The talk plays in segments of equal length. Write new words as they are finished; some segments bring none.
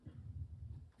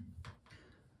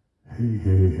Hey,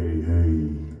 hey, hey, hey.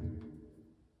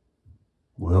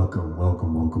 Welcome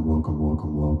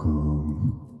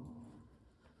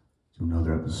to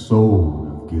another episode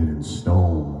of Getting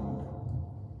Stoned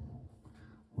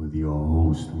with your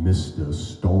host, Mr.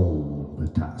 Stone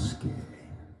Bataske.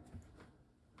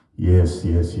 Yes.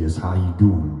 How you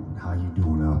doing? How you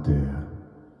doing out there?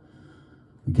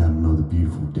 We got another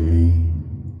beautiful day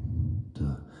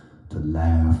to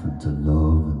laugh and to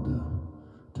love and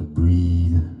to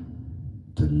breathe,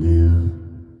 to live.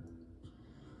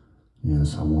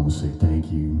 Yes, I want to say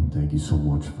thank you. Thank you so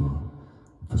much for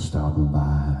stopping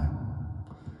by,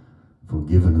 for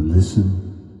giving a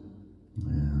listen,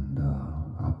 and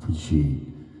I appreciate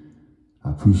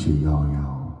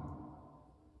y'all.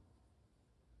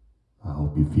 I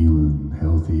hope you're feeling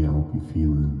healthy. I hope you're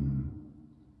feeling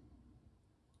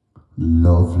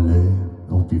lovely. I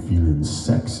hope you're feeling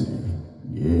sexy.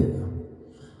 Yeah,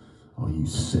 all you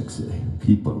sexy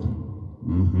people.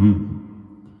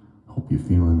 Hope you're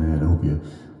feeling that. I hope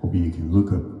you can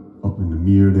look up in the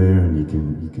mirror there and you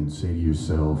can say to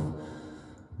yourself,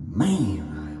 man,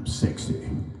 I am sexy.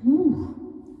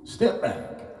 Woo. Step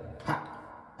back. Ha.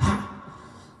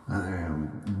 I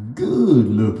am good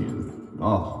looking.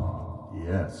 Oh,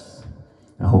 yes.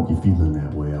 I hope you're feeling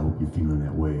that way.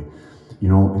 You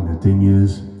know, and the thing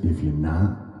is, if you're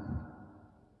not,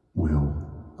 well,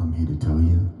 I'm here to tell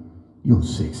you, you're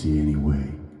sexy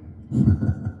anyway.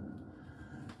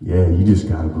 Yeah, you just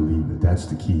gotta believe it. That's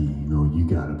the key, you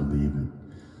gotta believe it.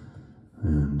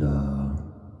 And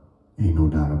ain't no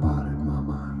doubt about it in my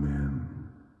mind, man.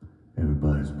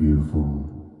 Everybody's beautiful.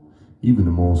 Even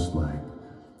the most,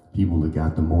 people that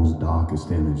got the most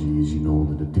darkest energies,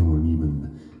 that are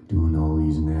doing all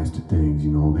these nasty things, they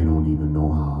don't even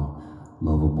know how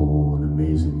lovable and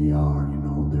amazing they are,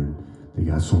 they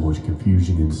got so much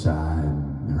confusion inside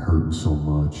and they're hurting so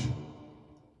much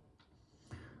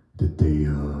that they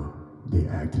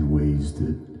act in ways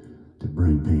that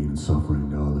bring pain and suffering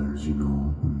to others,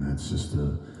 and that's just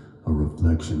a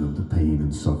reflection of the pain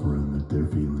and suffering that they're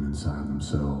feeling inside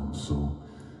themselves. So,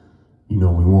 we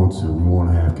want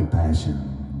to have compassion,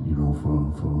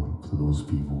 for those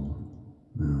people.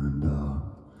 And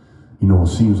it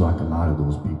seems like a lot of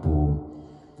those people,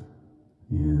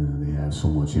 they have so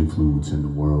much influence in the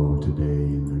world today,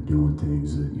 and they're doing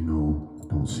things that,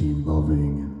 don't seem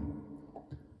loving, and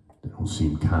they don't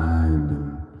seem kind,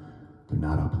 and they're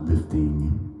not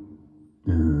uplifting.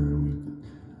 And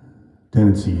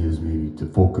tendency is maybe to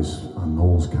focus on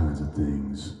those kinds of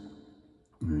things.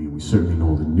 I mean, we certainly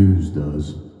know the news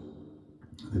does.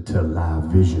 The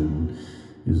television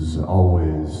is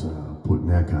always putting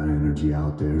that kind of energy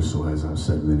out there. So as I've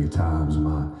said many times,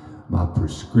 my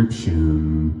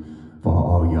prescription for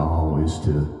all y'all is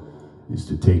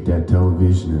to take that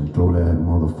television and throw that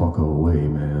motherfucker away,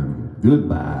 man.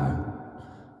 Goodbye.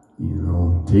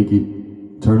 Take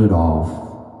it, turn it off.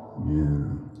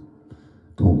 Yeah.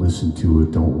 Don't listen to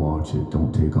it, don't watch it,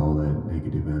 don't take all that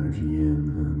negative energy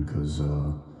in, because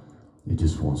it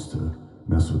just wants to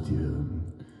mess with you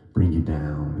and bring you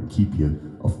down and keep you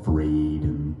afraid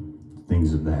and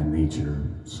things of that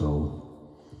nature. So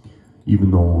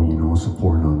even though, it's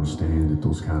important to understand that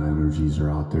those kind of energies are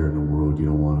out there in the world, you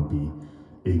don't want to be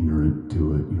ignorant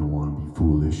to it, you don't want to be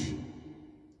foolish.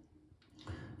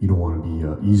 You don't want to be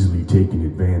easily taken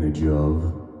advantage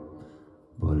of,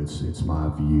 but it's my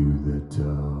view that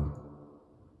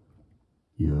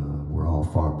we're all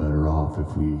far better off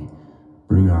if we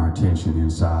bring our attention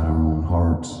inside our own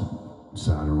hearts,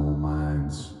 inside our own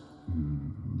minds,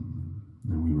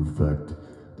 and we reflect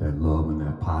that love and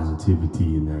that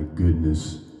positivity and that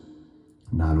goodness,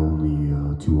 not only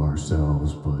to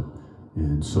ourselves, but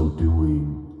in so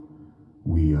doing,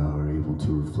 we are able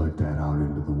to reflect that out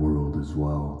into the world as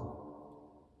well.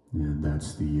 And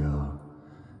that's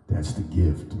the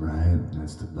gift, right?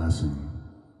 That's the blessing.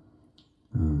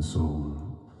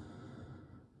 So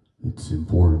it's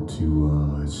important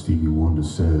to, as Stevie Wonder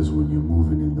says, when you're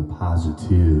moving in the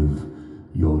positive,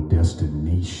 your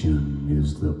destination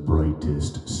is the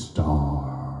brightest star.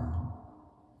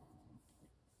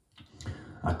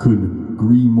 I couldn't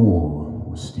agree more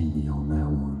with Stevie on that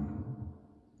one.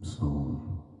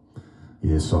 So,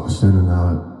 yeah, so I'm sending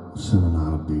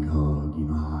out a big hug. You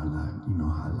know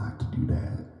how I like to do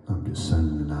that. I'm just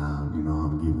sending it out,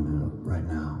 I'm giving it up right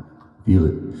now. Feel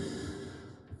it.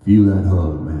 Feel that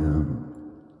hug, man.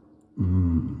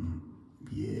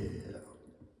 Yeah.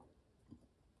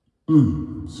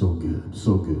 So good.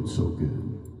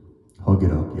 Hug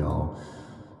it up, y'all.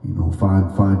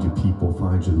 Find your people,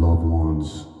 find your loved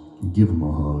ones, give them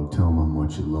a hug. Tell them how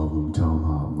much you love them. Tell them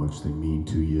how much they mean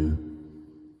to you.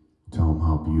 Tell them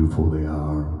how beautiful they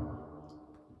are.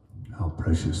 how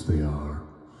precious they are.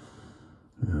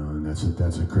 And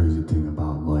that's a crazy thing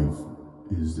about life,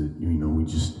 is that, we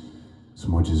just, as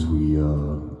much as we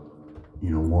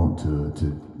want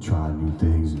to try new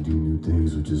things and do new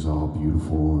things, which is all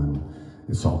beautiful and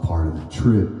it's all part of the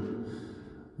trip.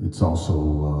 It's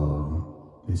also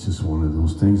it's just one of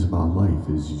those things about life,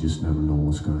 is you just never know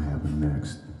what's going to happen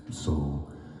next.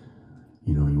 So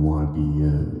you want to be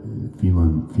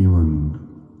feeling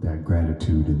that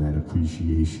gratitude and that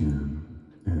appreciation,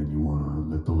 and you want to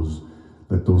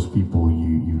let those people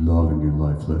you love in your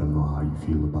life, let them know how you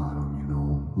feel about them.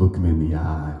 Look them in the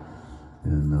eye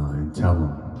and tell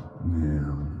them.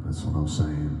 Yeah, that's what I'm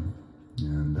saying.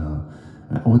 And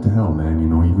what the hell, man?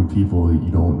 Even people that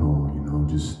you don't know,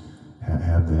 just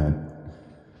have that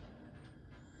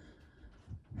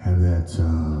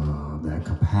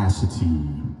capacity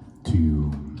to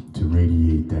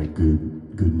radiate that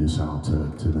goodness out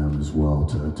to them as well,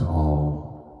 to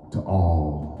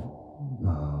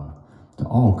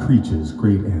all creatures,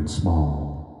 great and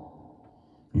small.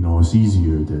 It's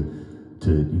easier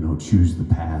to choose the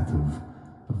path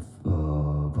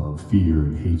of fear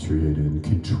and hatred and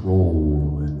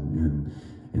control and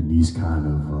these kind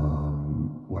of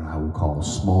what I would call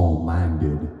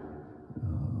small-minded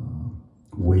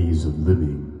ways of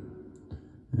living.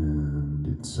 And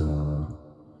it's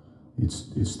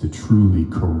the truly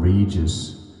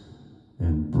courageous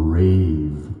and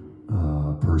brave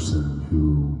person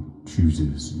who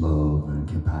chooses love and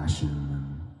compassion.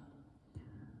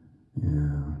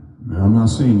 And I'm not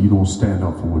saying you don't stand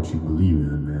up for what you believe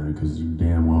in, man, because you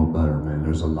damn well better, man.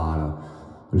 There's a lot of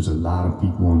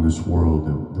people in this world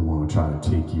that want to try to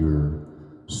take your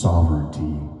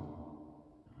sovereignty,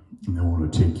 and they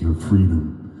want to take your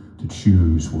freedom to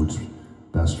choose what's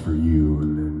best for you.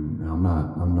 And I'm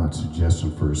not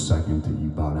suggesting for a second that you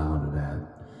bow down to that.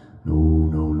 No.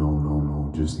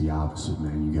 Just the opposite,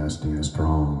 man. You gotta stand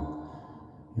strong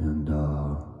and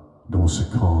don't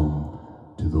succumb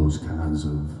to those kinds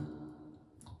of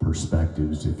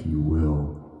perspectives, if you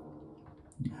will.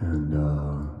 And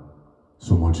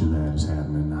so much of that is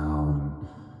happening now,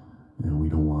 and we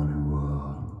don't want to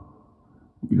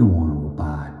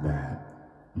abide that.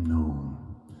 No,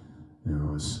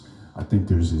 I think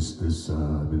there's this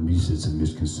at least it's a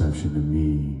misconception to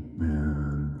me,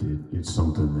 man. It's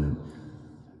something that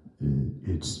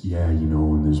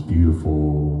in this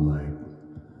beautiful, like,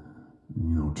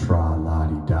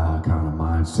 tra-la-di-da kind of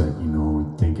mindset,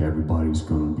 think everybody's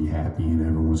going to be happy and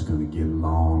everyone's going to get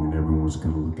along and everyone's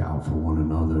going to look out for one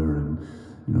another. And,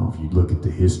 if you look at the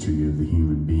history of the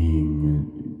human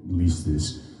being, at least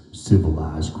this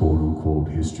civilized, quote-unquote,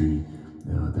 history,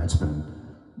 that's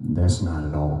not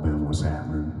at all been what's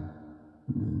happening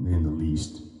in the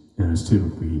least. And it's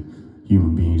typically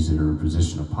human beings that are in a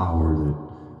position of power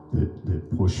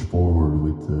that push forward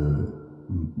with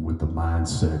the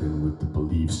mindset and with the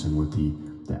beliefs and with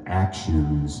the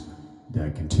actions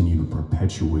that continue to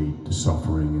perpetuate the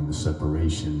suffering and the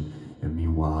separation. And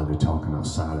meanwhile, they're talking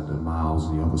outside of their mouths,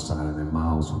 and the other side of their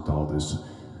mouths, with all this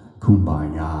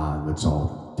kumbaya, let's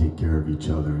all take care of each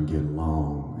other and get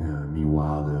along. And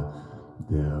meanwhile,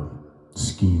 they're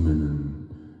scheming and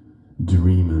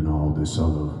dreaming all this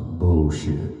other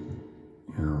bullshit.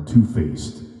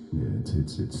 Two-faced.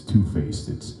 It's two-faced.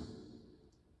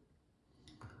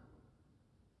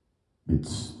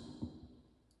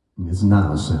 It's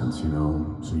nonsense,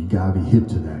 so you gotta be hip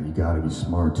to that. You gotta be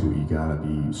smart to it. You gotta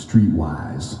be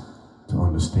streetwise to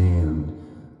understand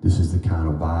this is the kind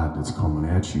of vibe that's coming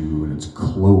at you, and it's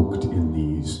cloaked in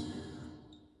these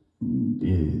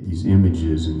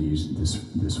images and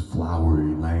this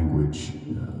flowery language.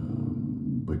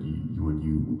 But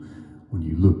when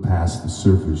you look past the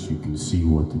surface, you can see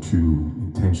what the true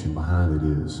intention behind it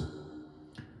is.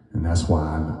 And that's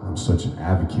why I'm such an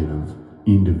advocate of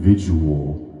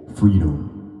individual freedom,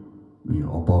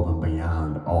 above and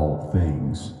beyond all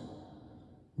things.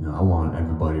 I want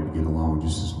everybody to get along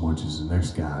just as much as the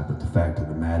next guy, but the fact of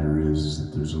the matter is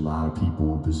that there's a lot of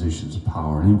people in positions of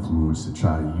power and influence that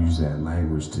try to use that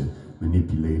language to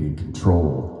manipulate and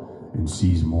control and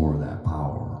seize more of that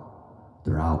power.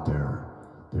 They're out there.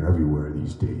 They're everywhere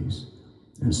these days.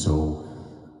 And so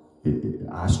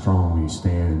I strongly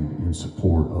stand in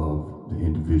support of the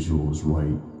individual's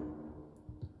right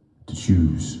to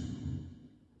choose,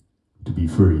 to be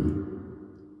free.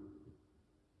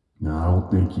 Now, I don't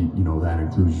think that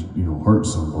includes hurt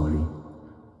somebody.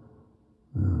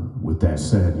 With that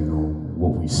said,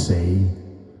 what we say,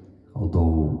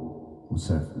 although what's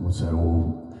that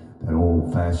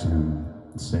old-fashioned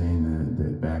saying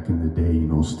that back in the day,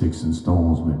 sticks and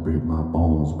stones may break my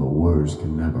bones, but words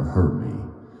can never hurt me.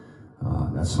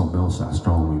 That's something else I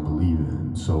strongly believe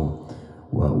in. So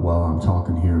while I'm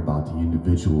talking here about the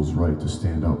individual's right to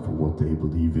stand up for what they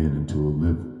believe in and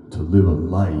to live a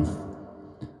life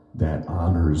that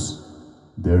honors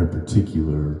their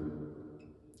particular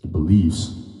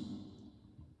beliefs,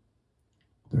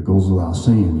 that goes without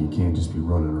saying, you can't just be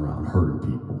running around hurting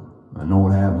people. I know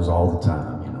it happens all the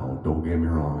time, don't get me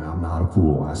wrong, I'm not a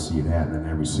fool. I see it happening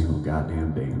every single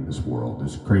goddamn day in this world,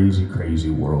 this crazy,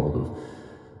 crazy world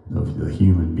of the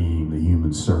human being, the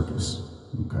human circus,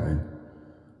 okay?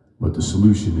 But the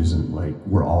solution isn't like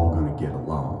we're all gonna get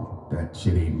along. That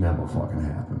shit ain't never fucking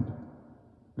happened.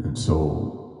 And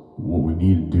so what we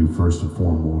need to do first and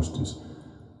foremost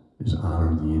is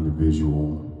honor the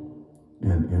individual.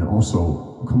 And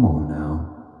also, come on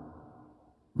now,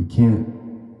 we can't,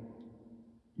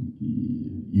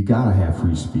 you gotta have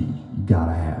free speech. You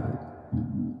gotta have it.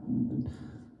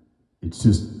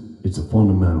 It's a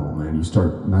fundamental, man. You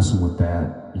start messing with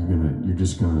that,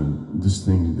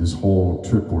 this whole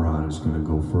trip we're on is gonna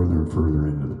go further and further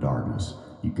into the darkness.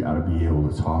 You gotta be able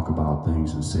to talk about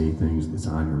things and say things that's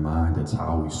on your mind. That's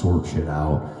how we sort shit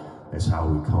out. That's how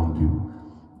we come to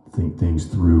think things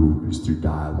through, is through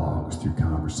dialogue, is through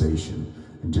conversation.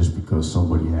 And just because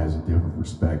somebody has a different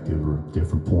perspective or a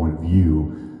different point of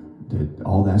view,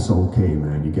 all that's okay,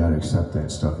 man. You gotta accept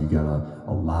that stuff. You gotta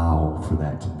allow for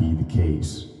that to be the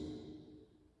case.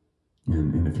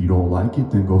 And if you don't like it,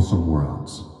 then go somewhere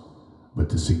else. But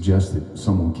to suggest that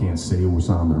someone can't say what's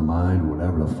on their mind,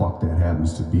 whatever the fuck that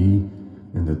happens to be,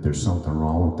 and that there's something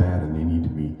wrong with that and they need to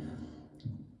be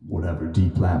whatever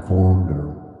deplatformed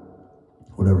or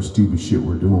whatever stupid shit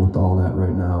we're doing with all that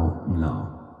right now,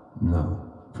 no.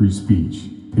 Free speech,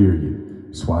 period.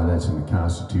 That's why that's in the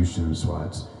Constitution. That's why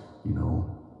it's,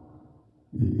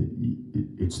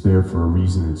 it's there for a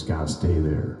reason. It's got to stay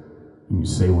there. You can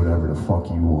say whatever the fuck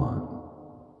you want.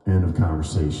 End of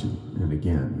conversation. And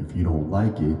again, if you don't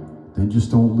like it, then just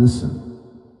don't listen.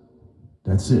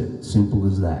 That's it. Simple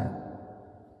as that.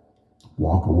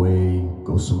 Walk away,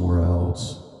 go somewhere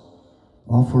else.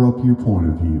 Offer up your point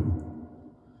of view.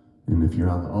 And if you're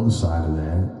on the other side of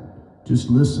that, just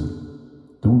listen.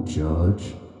 Don't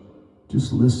judge.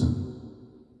 Just listen.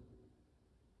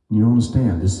 You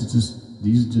understand?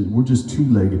 We're just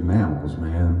two-legged mammals,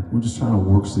 man. We're just trying to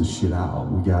work this shit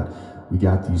out. We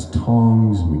got these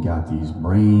tongues and we got these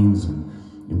brains and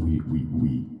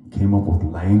we came up with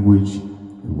language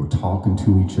and we're talking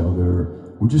to each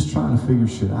other. We're just trying to figure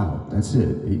shit out. That's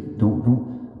it.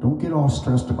 Don't get all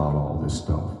stressed about all this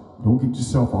stuff. Don't get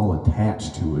yourself all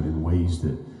attached to it in ways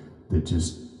that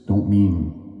just don't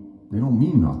mean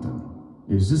nothing.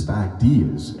 It's just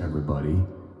ideas, everybody.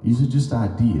 These are just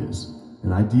ideas.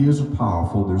 And ideas are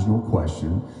powerful, there's no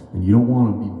question. And you don't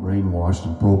want to be brainwashed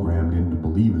and programmed into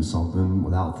believing something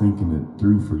without thinking it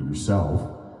through for yourself.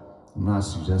 I'm not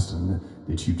suggesting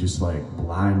that you just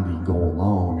blindly go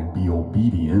along and be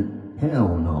obedient.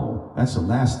 Hell no. That's the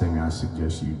last thing I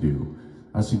suggest you do.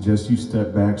 I suggest you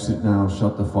step back, sit down,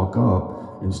 shut the fuck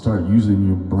up, and start using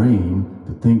your brain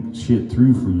to think shit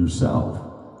through for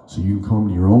yourself so you can come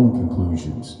to your own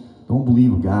conclusions. Don't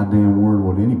believe a goddamn word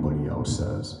what anybody else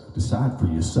says. Decide for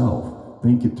yourself.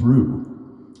 Think it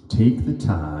through. Take the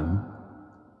time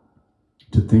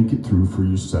to think it through for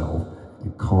yourself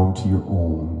and come to your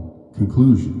own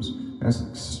conclusions. That's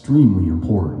extremely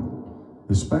important,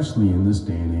 especially in this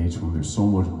day and age when there's so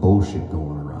much bullshit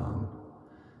going around.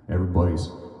 Everybody's,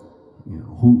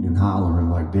 hooting and hollering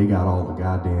like they got all the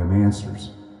goddamn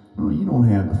answers. No, you don't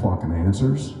have the fucking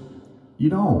answers. You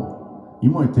don't. You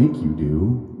might think you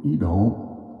do. You don't.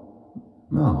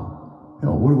 No.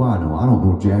 Hell, what do I know? I don't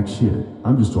know jack shit.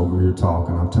 I'm just over here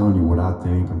talking. I'm telling you what I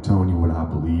think. I'm telling you what I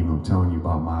believe. I'm telling you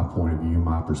about my point of view,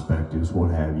 my perspectives,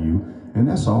 what have you. And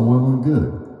that's all well and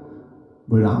good.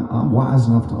 But I'm wise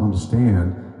enough to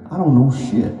understand I don't know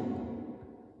shit.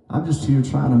 I'm just here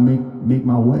trying to make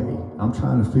my way. I'm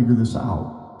trying to figure this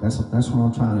out. That's what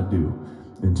I'm trying to do.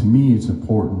 And to me, it's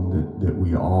important that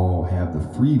we all have the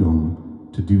freedom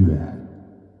to do that.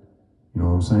 You know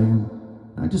what I'm saying?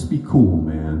 Now just be cool,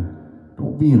 man.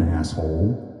 Don't be an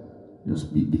asshole.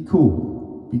 Just be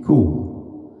cool. Be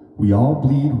cool. We all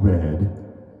bleed red.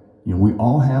 We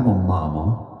all have a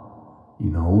mama.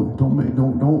 Don't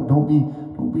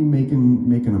be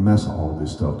making a mess of all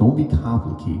this stuff. Don't be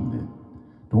complicating it.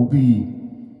 Don't be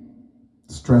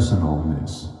stressing on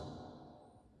this.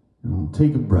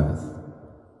 Take a breath.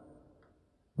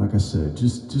 Like I said,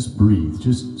 just breathe.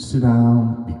 Just sit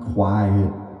down, be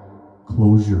quiet,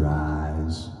 close your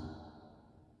eyes,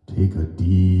 take a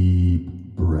deep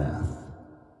breath.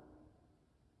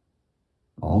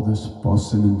 All this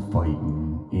fussing and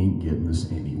fighting ain't getting us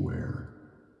anywhere.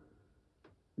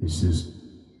 It's just,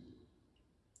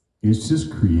 it's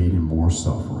just creating more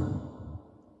suffering.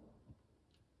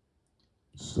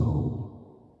 So,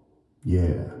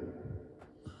 yeah.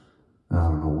 I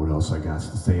don't know what else I got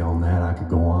to say on that. I could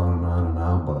go on and on and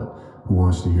on, but who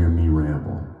wants to hear me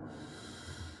ramble?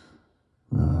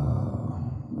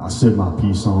 I said my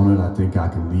piece on it. I think I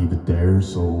can leave it there.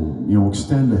 So,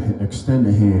 extend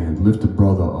a hand, lift a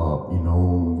brother up,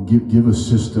 give a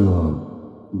sister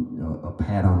a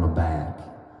pat on the back.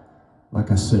 Like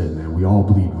I said, man, we all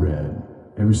bleed red.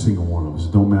 Every single one of us.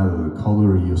 It don't matter the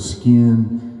color of your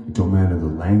skin. It don't matter the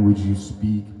language you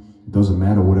speak. It doesn't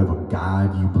matter whatever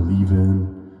God you believe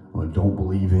in or don't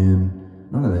believe in.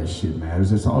 None of that shit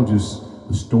matters. It's all just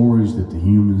the stories that the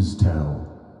humans tell.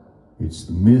 It's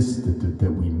the myths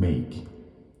that we make.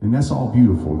 And that's all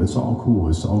beautiful. That's all cool.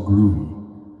 It's all groovy.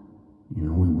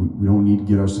 We don't need to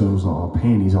get ourselves our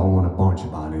panties all in a bunch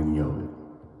about any of it.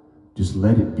 Just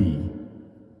let it be.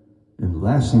 And the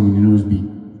last thing we need to do is be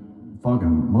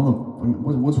fucking motherfucking,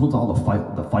 what's with all the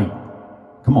fight?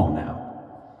 Come on now.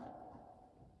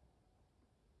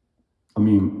 I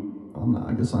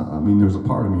mean, there's a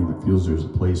part of me that feels there's a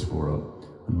place for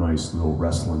a nice little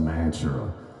wrestling match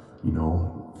or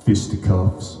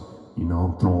fisticuffs,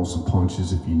 throwing some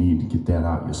punches if you need to get that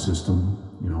out your system,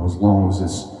 as long as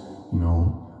it's,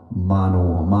 mano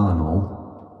a mano,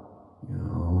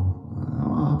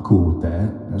 I'm cool with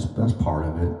that. That's part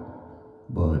of it.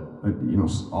 But,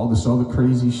 all this other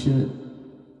crazy shit,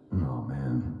 no,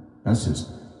 man, that's just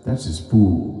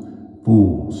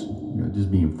fools,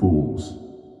 just being fools.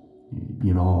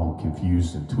 Being all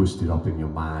confused and twisted up in your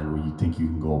mind where you think you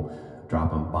can go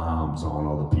dropping bombs on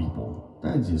other people.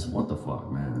 That's just, what the fuck,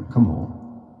 man? Come on.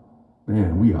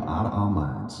 Man, we are out of our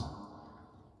minds.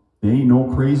 There ain't no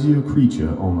crazier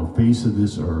creature on the face of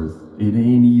this earth.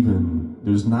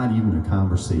 There's not even a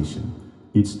conversation.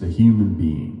 It's the human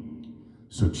being.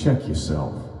 So check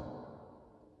yourself.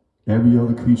 Every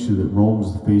other creature that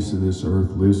roams the face of this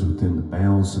earth lives within the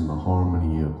balance and the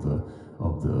harmony of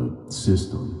the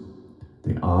system.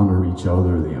 They honor each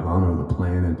other, they honor the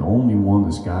planet. The only one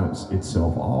that's got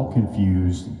itself all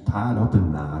confused, tied up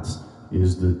in knots,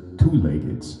 is the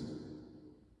two-leggeds.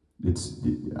 We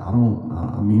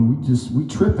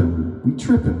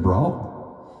tripping, bro.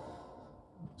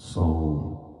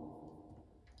 So,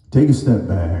 take a step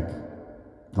back.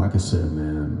 Like I said,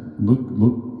 man,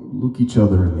 look each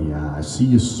other in the eye. See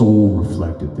your soul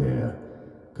reflected there,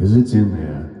 because it's in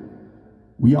there.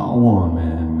 We all one,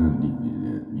 man.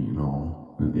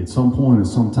 At some point, at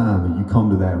some time, that you come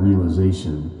to that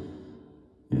realization,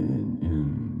 and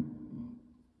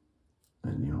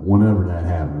whenever that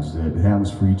happens, that it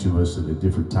happens for each of us at a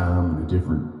different time and a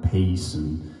different pace.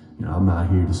 And I'm not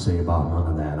here to say about none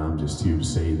of that. I'm just here to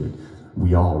say that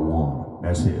we all one.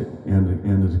 That's it.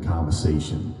 End of the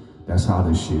conversation. That's how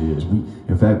this shit is.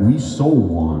 In fact, we so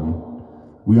one.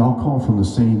 We all come from the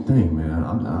same thing, man.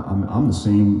 I'm the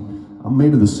same. I'm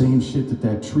made of the same shit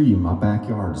that tree in my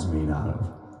backyard is made out of.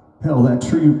 Hell, that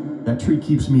tree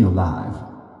keeps me alive.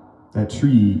 That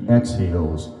tree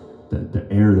exhales the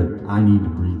air that I need to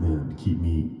breathe in to keep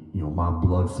me, my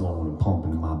blood flowing and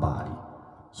pumping in my body.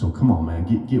 So come on, man,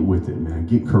 get with it, man.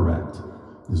 Get correct.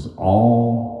 This is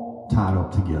all tied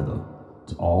up together.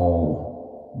 It's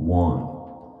all one.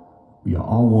 We are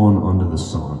all one under the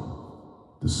sun.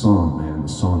 The sun, man, the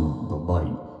sun, the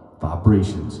light,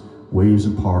 vibrations, waves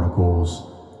and particles.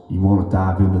 You want to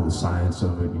dive into the science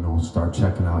of it, start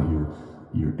checking out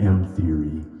your M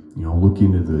theory, look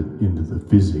into the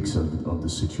physics of the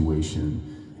situation,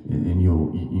 and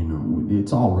you'll,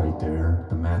 it's all right there,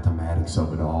 the mathematics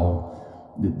of it all.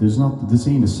 This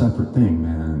ain't a separate thing,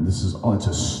 man. It's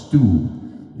a stew.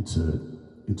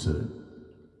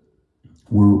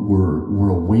 We're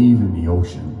a wave in the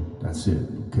ocean. That's it.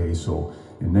 Okay, so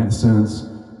in that sense,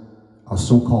 our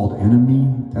so-called enemy,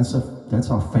 that's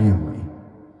our family.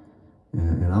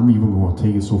 And I'm even going to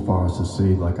take it so far as to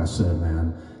say, like I said,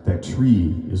 man, that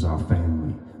tree is our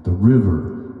family. The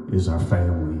river is our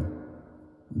family.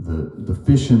 The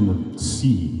fish in the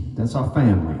sea, that's our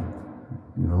family.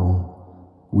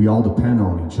 We all depend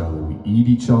on each other. We eat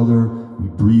each other. We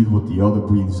breathe what the other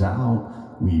breathes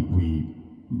out. We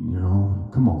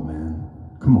come on, man.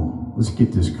 Come on. Let's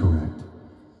get this correct.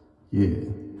 Yeah.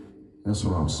 That's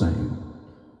what I'm saying.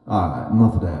 All right,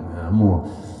 enough of that, man.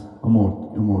 I'm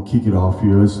gonna kick it off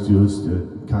here. Let's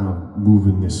kind of move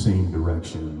in this same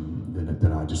direction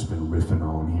that I just been riffing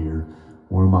on here.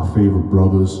 One of my favorite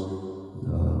brothers,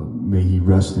 may he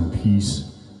rest in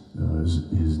peace.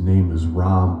 His name is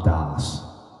Ram Dass,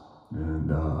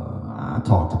 and I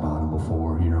talked about him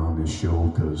before here on this show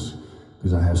because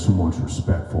because I have so much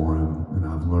respect for him, and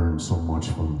I've learned so much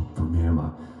from him.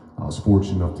 I was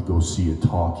fortunate enough to go see a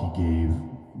talk he gave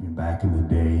back in the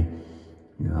day.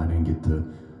 I didn't get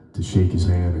to shake his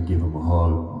hand and give him a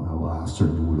hug. I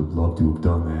certainly would have loved to have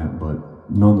done that,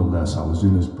 but nonetheless, I was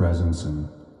in his presence, and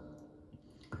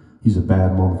he's a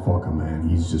bad motherfucker, man.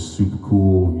 He's just super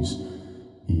cool.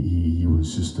 He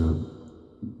was just a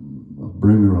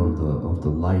bringer of the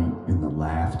light and the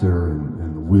laughter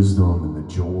and the wisdom and the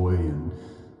joy, and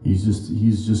he's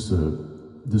just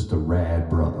a rad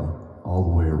brother all the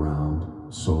way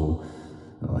around. So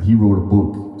he wrote a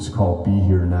book. It's called Be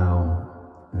Here Now,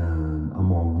 and I'm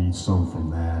gonna read some from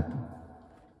that.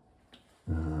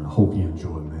 I hope you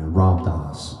enjoy it, man. Ram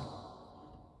Dass.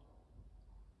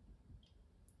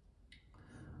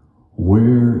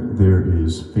 Where there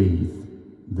is faith,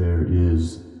 there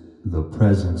is the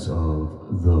presence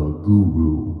of the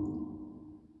Guru.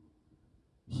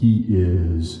 He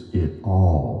is it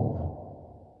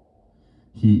all.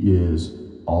 He is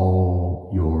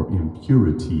all your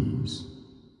impurities.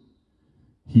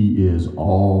 He is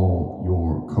all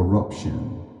your corruption.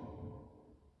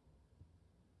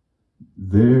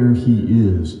 There he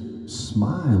is,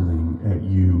 smiling at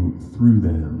you through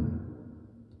them,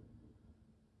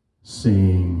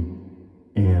 saying,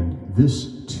 and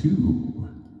this too.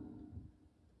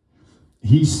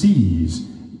 He sees,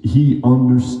 he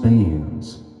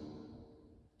understands.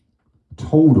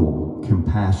 Total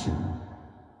compassion.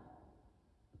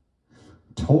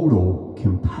 Total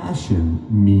compassion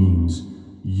means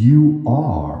you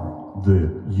are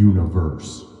the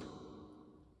universe.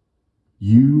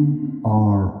 You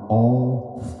are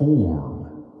all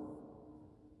form.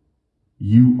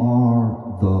 You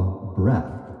are the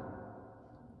breath.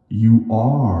 You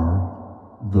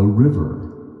are the river.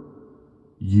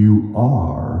 You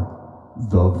are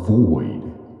the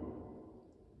void.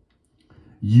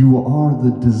 You are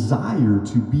the desire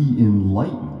to be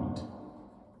enlightened.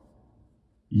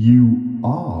 You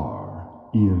are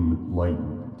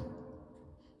enlightened.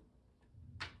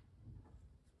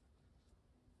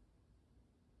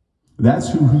 That's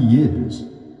who he is.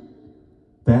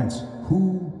 That's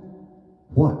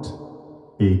what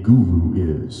a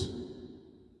guru is.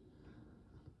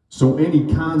 So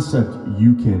any concept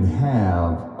you can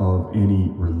have of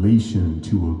any relation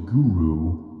to a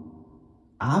guru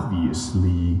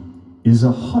obviously is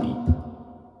a hype.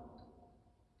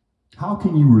 How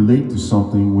can you relate to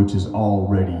something which is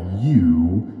already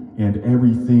you and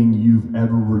everything you've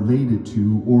ever related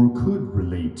to or could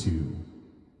relate to?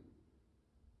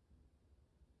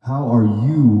 How are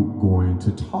you going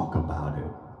to talk about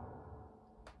it?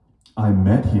 I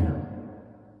met him.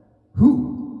 Who?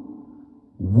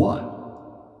 What?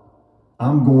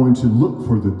 I'm going to look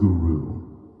for the guru.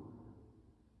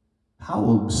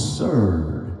 How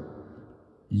absurd.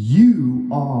 You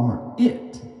are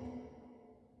it.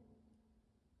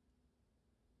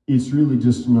 It's really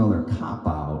just another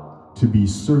cop-out to be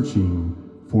searching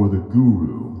for the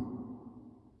guru.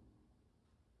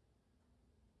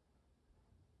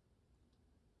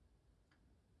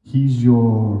 He's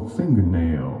your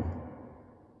fingernail.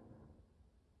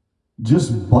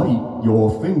 Just bite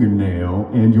your fingernail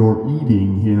and you're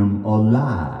eating him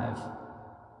alive.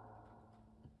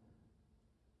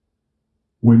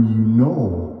 When you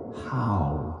know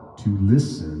how to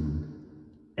listen,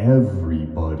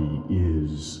 everybody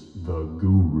is the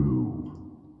guru.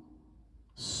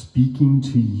 Speaking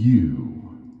to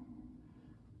you,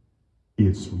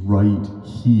 it's right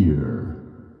here.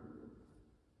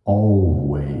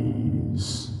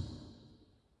 Always.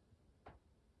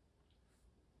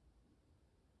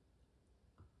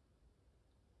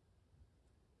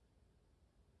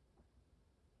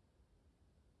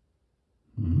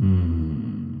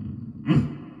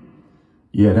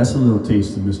 Yeah, that's a little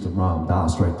taste of Mr. Ram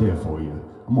Dass right there for you.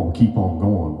 I'm gonna keep on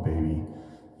going, baby.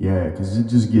 Yeah, because it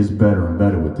just gets better and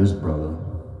better with this brother.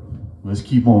 Let's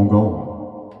keep on going.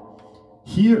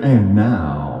 Here and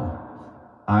now,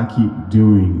 I keep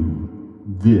doing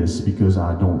this because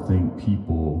I don't think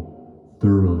people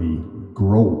thoroughly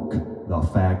groke the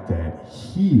fact that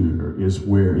here is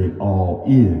where it all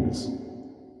is.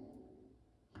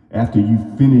 After you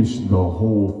finish the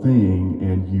whole thing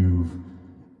and you've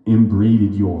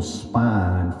embraided your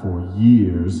spine for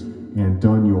years and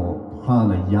done your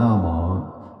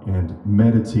pranayama and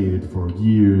meditated for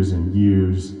years and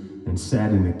years and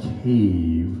sat in a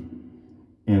cave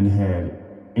and had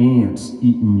ants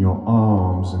eating your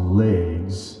arms and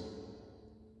legs,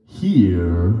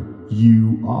 here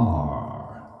you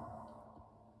are.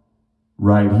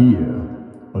 Right here,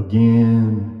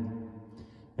 again.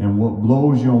 And what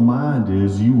blows your mind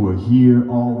is you were here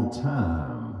all the time.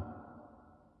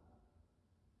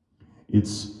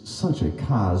 It's such a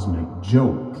cosmic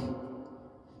joke.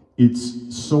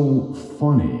 It's so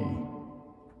funny.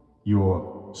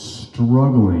 You're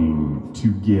struggling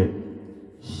to get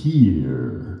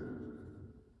here.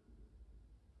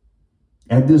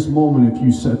 At this moment, if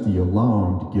you set the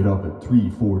alarm to get up at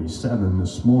 3:47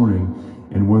 this morning,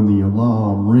 and when the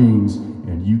alarm rings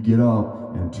and you get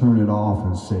up and turn it off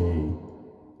and say,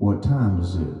 "What time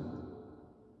is it?"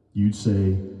 You'd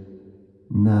say,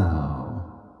 "Now."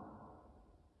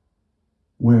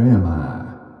 Where am I?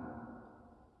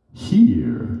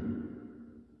 Here.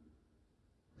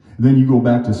 Then you go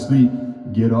back to sleep,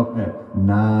 get up at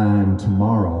 9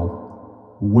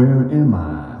 tomorrow. Where am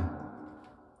I?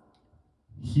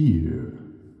 Here.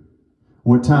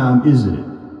 What time is it?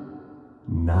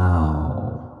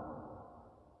 Now.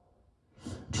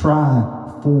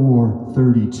 Try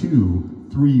 4:32,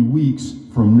 3 weeks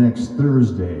from next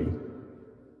Thursday.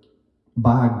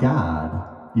 By God,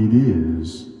 it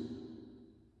is.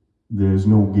 There's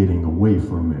no getting away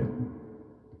from it.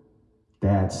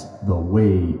 That's the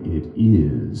way it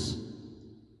is.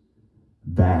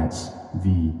 That's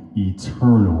the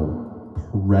eternal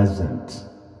present.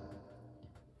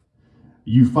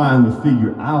 You finally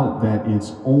figure out that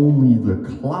it's only the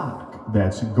clock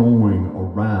that's going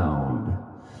around.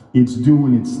 It's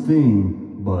doing its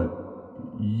thing, but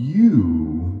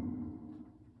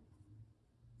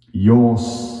you're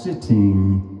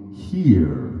sitting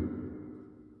here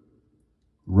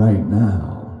right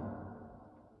now.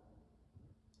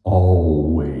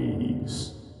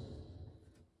 Always.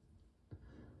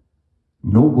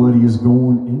 Nobody is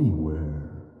going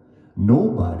anywhere.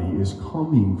 Nobody is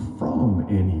coming from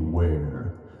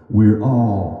anywhere. We're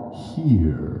all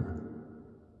here.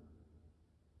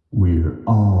 We're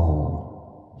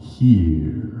all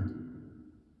here.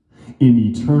 In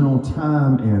eternal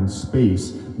time and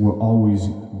space, we're always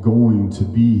going to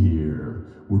be here.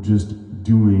 We're just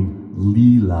doing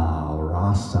Lila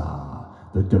Rasa,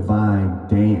 the divine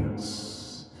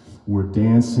dance. We're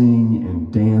dancing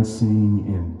and dancing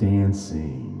and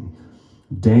dancing.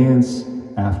 Dance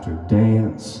after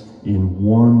dance in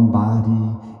one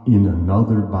body, in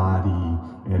another body,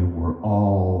 and we're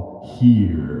all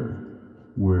here.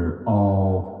 We're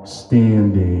all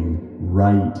standing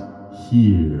right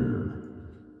here.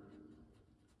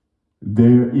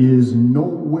 There is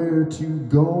nowhere to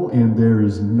go and there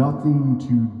is nothing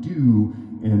to do,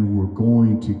 and we're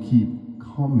going to keep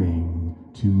coming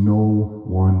to know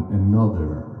one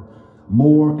another.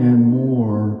 More and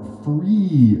more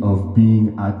free of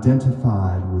being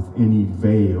identified with any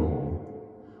veil.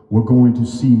 We're going to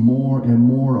see more and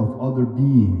more of other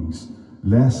beings,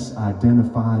 less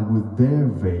identified with their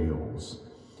veils.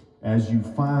 As you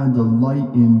find the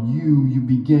light in you, you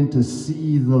begin to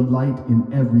see the light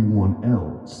in everyone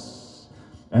else.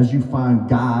 As you find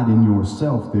God in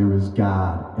yourself, there is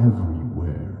God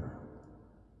everywhere.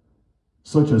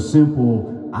 Such a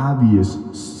simple, obvious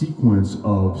sequence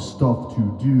of stuff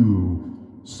to do.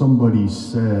 Somebody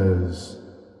says,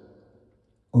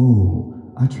 "Oh,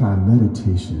 I try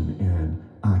meditation and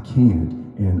I can't,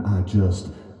 and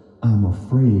I'm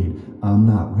afraid, I'm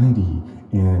not ready,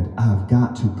 and I've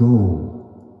got to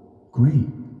go."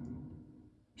 Great.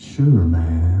 Sure,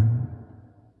 man.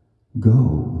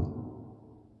 Go.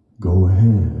 Go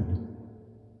ahead.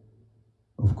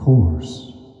 Of course.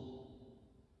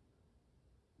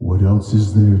 What else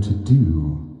is there to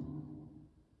do?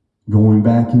 Going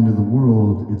back into the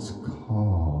world, it's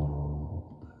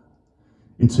called.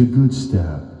 It's a good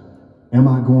step. Am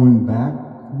I going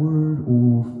backward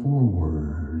or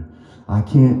forward? I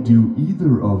can't do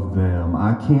either of them.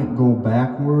 I can't go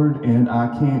backward and I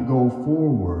can't go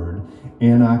forward,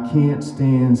 and I can't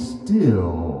stand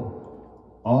still.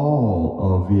 All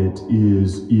of it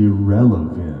is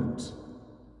irrelevant.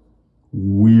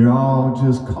 We're all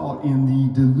just caught in the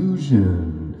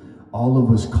delusion. All of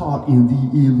us caught in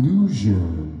the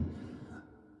illusion.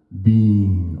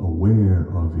 Being aware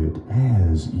of it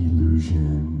as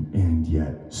illusion, and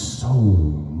yet so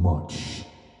much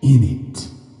in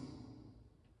it.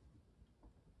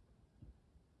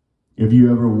 Have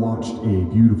you ever watched a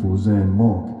beautiful Zen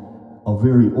monk, a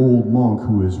very old monk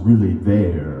who is really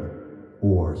there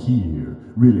or here,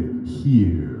 really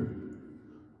here,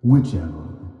 whichever?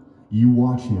 You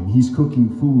watch him, he's cooking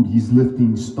food, he's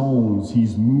lifting stones,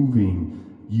 he's moving.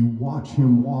 You watch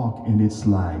him walk and it's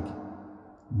like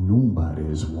nobody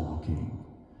is walking.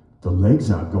 The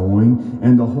legs are going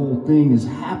and the whole thing is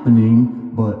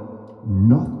happening, but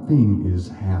nothing is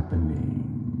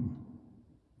happening.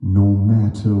 No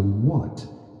matter what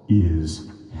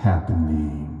is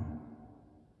happening.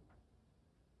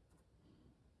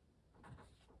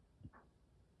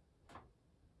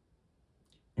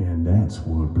 And that's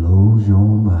what blows your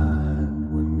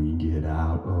mind when we get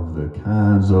out of the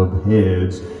kinds of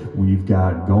heads we've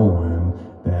got going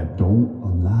that don't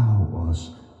allow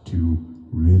us to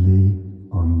really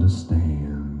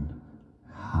understand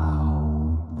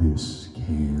how this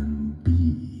can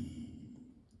be.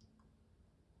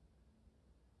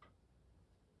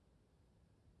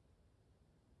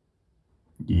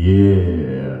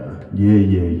 Yeah.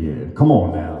 Come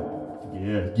on now.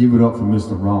 Yeah, give it up for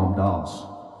Mr. Ram Dass,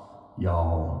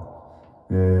 y'all.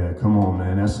 Yeah, come on,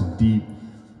 man. That's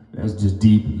just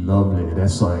deep and lovely.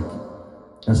 That's like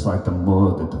the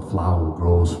mud that the flower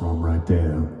grows from right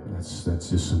there. That's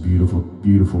just some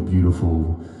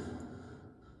beautiful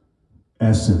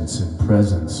essence and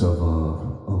presence of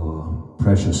a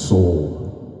precious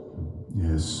soul.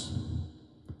 Yes.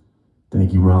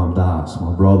 Thank you, Ram Dass,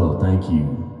 my brother. Thank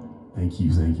you.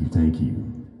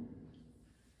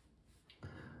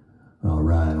 All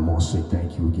right, I'm gonna say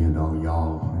thank you again to all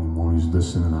y'all. Anyone who's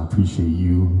listening, I appreciate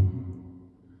you.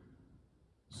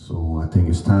 So I think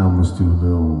it's time. Let's do a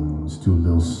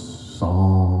little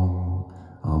song.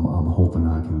 I'm hoping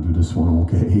I can do this one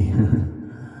okay.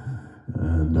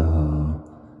 And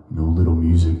little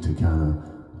music to kind of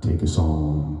take us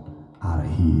on out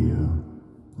of here.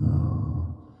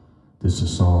 This is a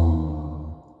song.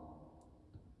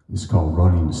 It's called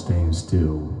 "Running to Stand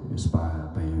Still." It's by a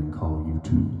band called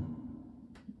U2.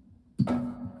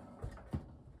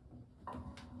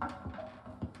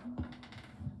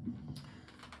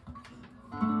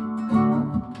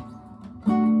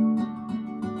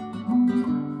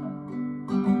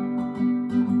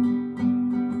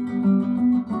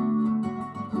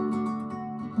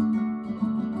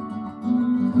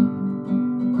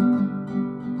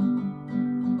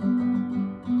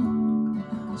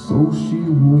 So she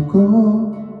woke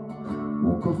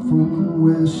up from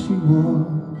where she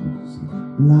was,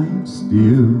 lying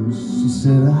still. She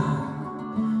said, I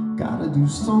gotta do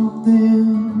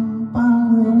something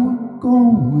about where we're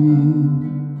going.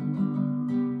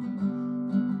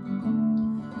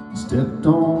 Stepped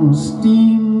on a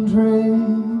steam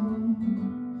train,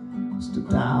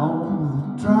 stepped out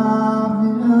of the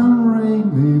driving rain,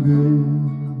 baby.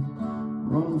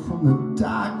 Run from the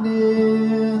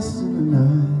darkness in the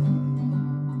night.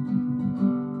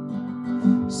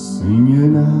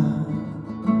 Singing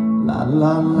la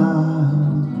la la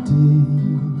day,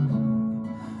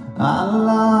 la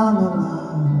la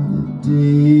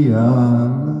day, la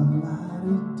la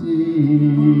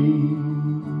day.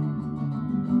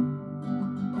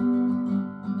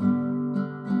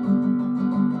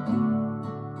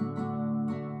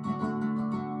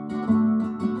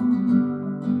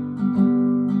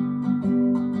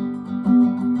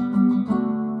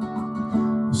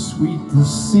 Sweet the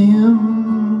sin,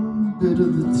 bitter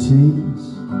the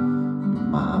taste in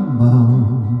my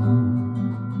mouth.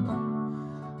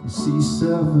 I see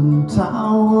 7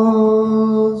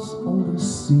 towers, only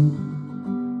see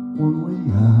one way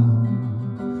out.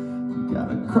 You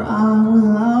gotta cry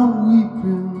without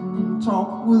weeping,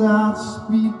 talk without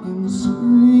speaking,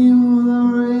 scream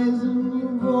without raising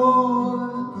your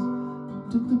voice.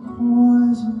 Took the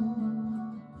poison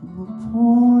from the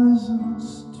poison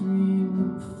stream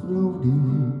and floated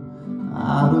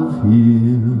out of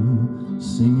here,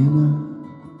 singing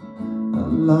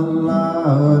la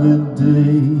la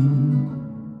day,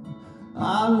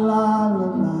 la la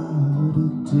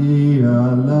day,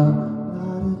 la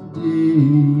day.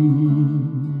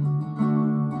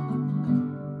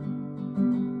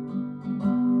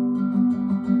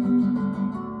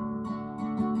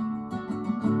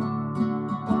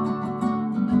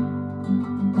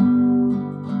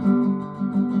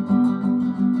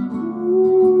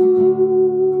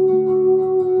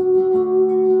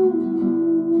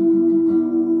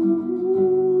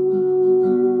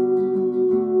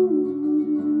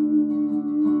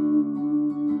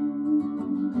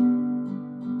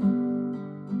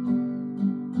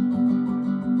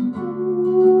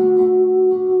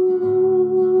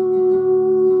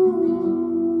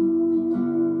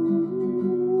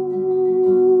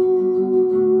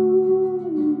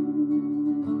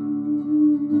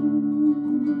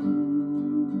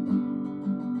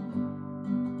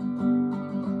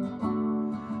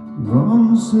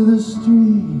 Runs to the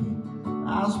street,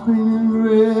 eyes painted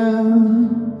red,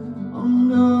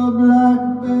 under a black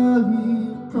belly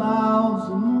of clouds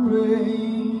and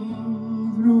rain.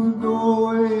 Through a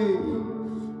doorway,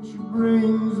 she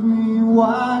brings me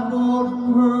white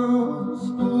golden pearls,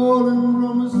 stolen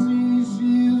from a sea.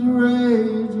 She's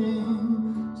raging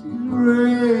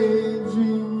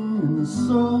in the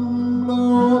sun blow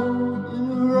up in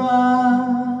her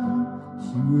eyes.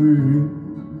 She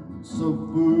waits up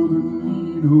for the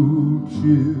needle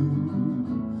chill.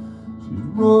 She's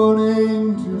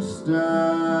running to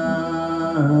stand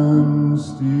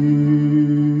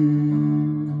still.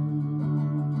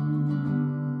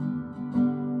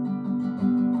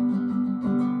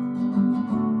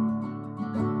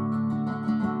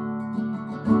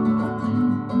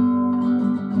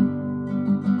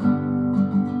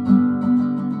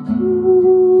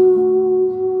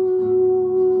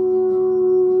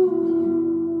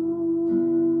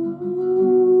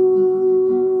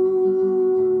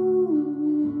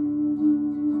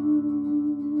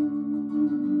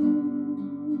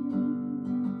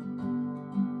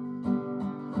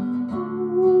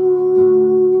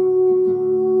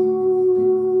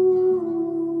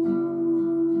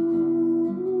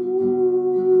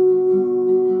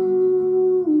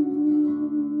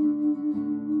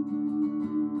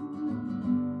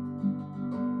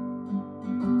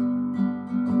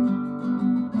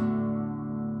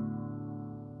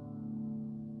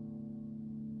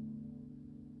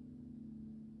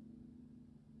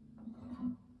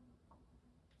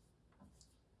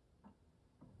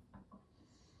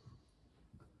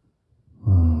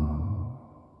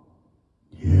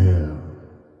 Yeah.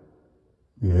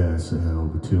 Yeah, it's a hell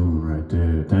of a tune right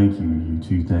there. Thank you, you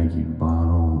two. Thank you,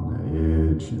 Bono, and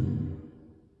The Edge, and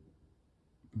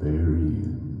Larry,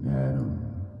 and Adam.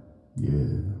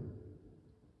 Yeah.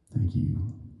 Thank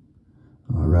you.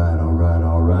 All right, all right,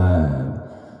 all right.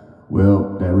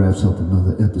 Well, that wraps up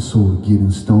another episode of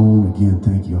Getting Stoned. Again,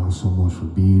 thank you all so much for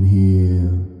being here.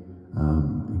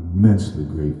 I'm immensely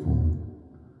grateful.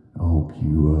 I hope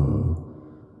you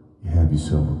have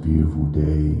yourself a beautiful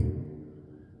day.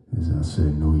 As I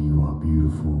said, know you are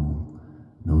beautiful.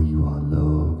 Know you are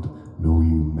loved. Know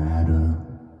you matter.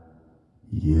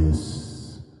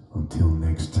 Yes. Until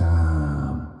next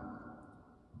time.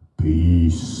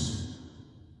 Peace.